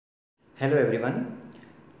Hello everyone.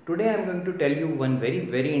 Today I am going to tell you one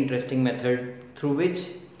very interesting method through which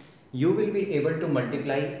you will be able to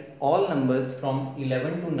multiply all numbers from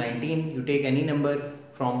 11 to 19. You take any number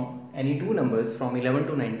from any two numbers from 11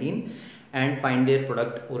 to 19 and find their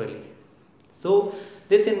product orally. So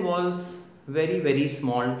this involves very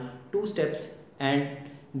small two steps, and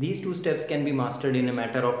these two steps can be mastered in a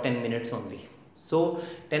matter of 10 minutes only. So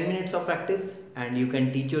 10 minutes of practice and you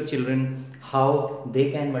can teach your children how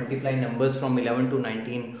they can multiply numbers from 11 to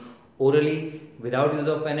 19 orally, without use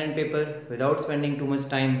of pen and paper, without spending too much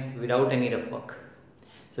time, without any rough work.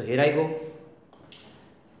 So here I go.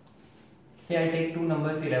 Say I take two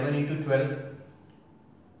numbers 11 into 12.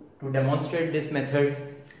 To demonstrate this method,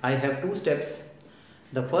 I have two steps.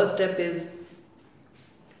 The first step is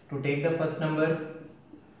to take the first number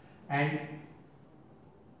and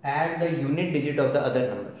add the unit digit of the other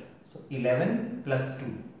number. So 11 plus 2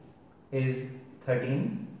 is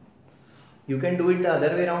 13. You can do it the other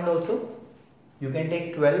way around also. You can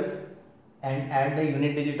take 12 and add the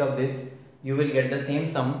unit digit of this. You will get the same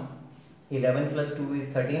sum. 11 plus 2 is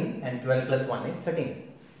 13 and 12 plus 1 is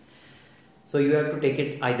 13. So you have to take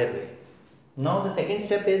it either way. Now the second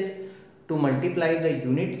step is to multiply the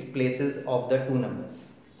units places of the two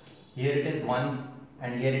numbers. Here it is 1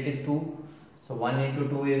 and here it is 2. So 1 into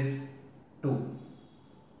 2 is 2.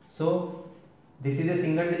 So this is a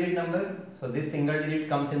single digit number. So this single digit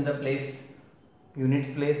comes in the place,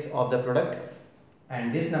 units place of the product,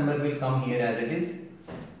 and this number will come here as it is.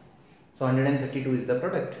 So 132 is the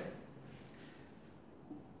product.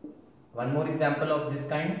 One more example of this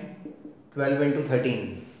kind, 12 into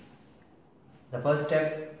 13. The first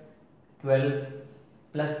step, 12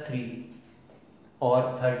 plus 3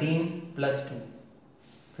 or 13 plus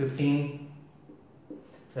 2, 15.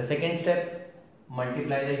 The second step,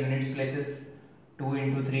 multiply the units places. 2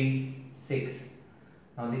 into 3, 6.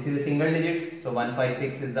 Now this is a single digit, so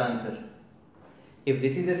 156 is the answer. If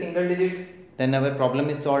this is a single digit, then our problem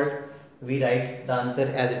is solved. We write the answer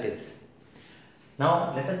as it is.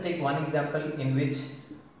 Now let us take one example in which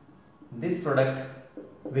this product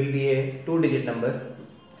will be a two-digit number.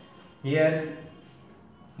 Here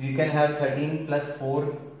you can have 13 plus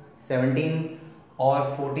 4, 17,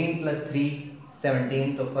 or 14 plus 3,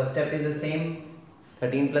 17. So first step is the same.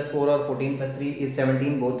 13 plus 4 or 14 plus 3 is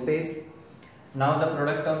 17 both ways. Now the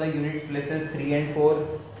product of the units places 3 and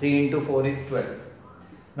 4. 3 into 4 is 12.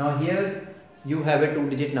 Now here you have a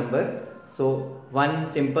two-digit number. So one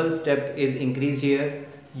simple step is increased here.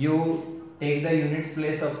 You take the units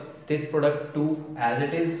place of this product 2 as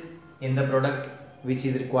it is in the product which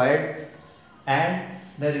is required, and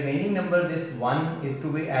the remaining number, this 1, is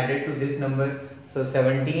to be added to this number. So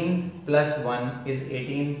 17 plus 1 is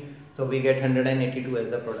 18. So we get 182 as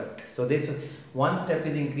the product. So this one step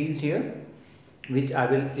is increased here, which I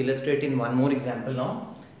will illustrate in one more example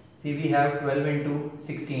now. See, we have 12 into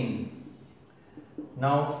 16.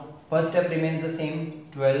 Now first step remains the same,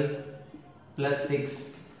 12 plus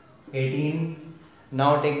 6, 18.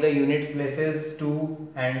 Now take the units places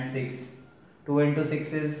 2 and 6. 2 into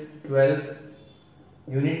 6 is 12.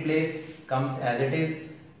 Unit place comes as it is,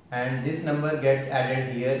 and this number gets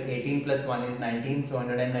added here. 18 plus 1 is 19, so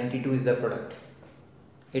 192 is the product.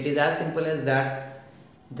 It is as simple as that.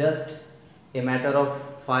 Just a matter of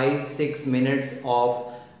 5-6 minutes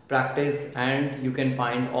of practice and you can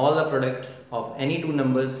find all the products of any two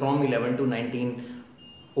numbers from 11 to 19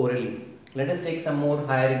 orally. Let us take some more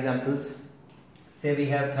higher examples. Say we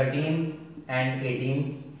have 13 and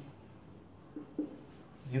 18.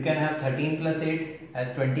 You can have 13 plus 8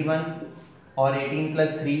 as 21 or 18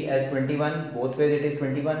 plus 3 as 21. Both ways it is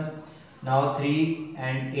 21. Now 3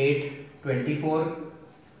 and 8, 24.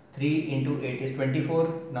 3 into 8 is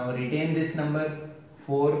 24. Now retain this number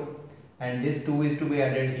 4, and this 2 is to be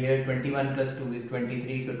added here. 21 plus 2 is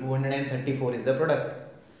 23. So 234 is the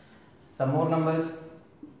product. Some more numbers.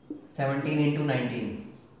 17 into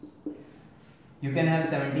 19. You can have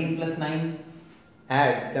 17 plus 9.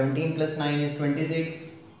 Add 17 plus 9 is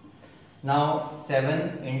 26. Now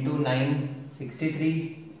 7 into 9,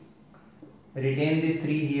 63. Retain this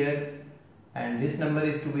 3 here, and this number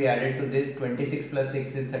is to be added to this. 26 plus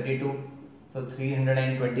 6 is 32. So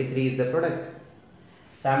 323 is the product.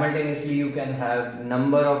 Simultaneously you can have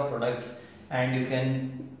number of products and you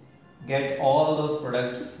can get all those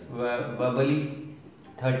products verbally.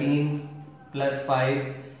 13 plus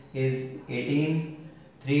 5 is 18.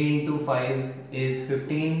 3 into 5 is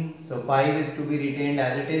 15. So 5 is to be retained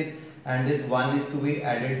as it is, and this 1 is to be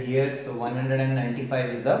added here. So 195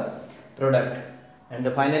 is the product. And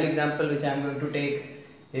the final example which I am going to take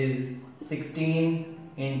is 16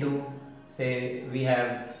 into, say we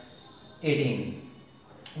have 18.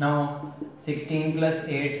 Now 16 plus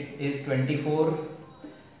 8 is 24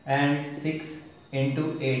 and 6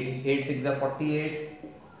 into 8, 8 6 are 48.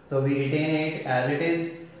 So we retain 8 as it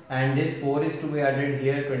is, and this 4 is to be added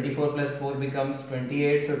here. 24 plus 4 becomes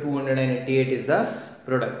 28. So 288 is the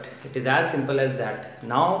product. It is as simple as that.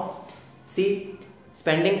 Now see,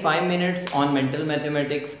 spending 5 minutes on mental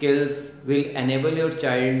mathematics skills will enable your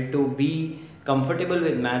child to be comfortable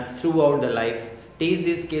with maths throughout the life. Teach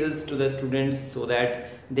these skills to the students so that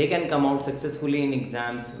they can come out successfully in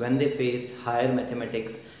exams when they face higher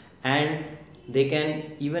mathematics, and they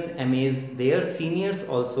can even amaze their seniors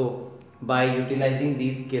also by utilizing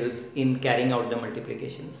these skills in carrying out the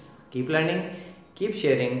multiplications. Keep learning, keep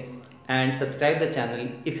sharing, and subscribe the channel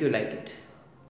if you like it.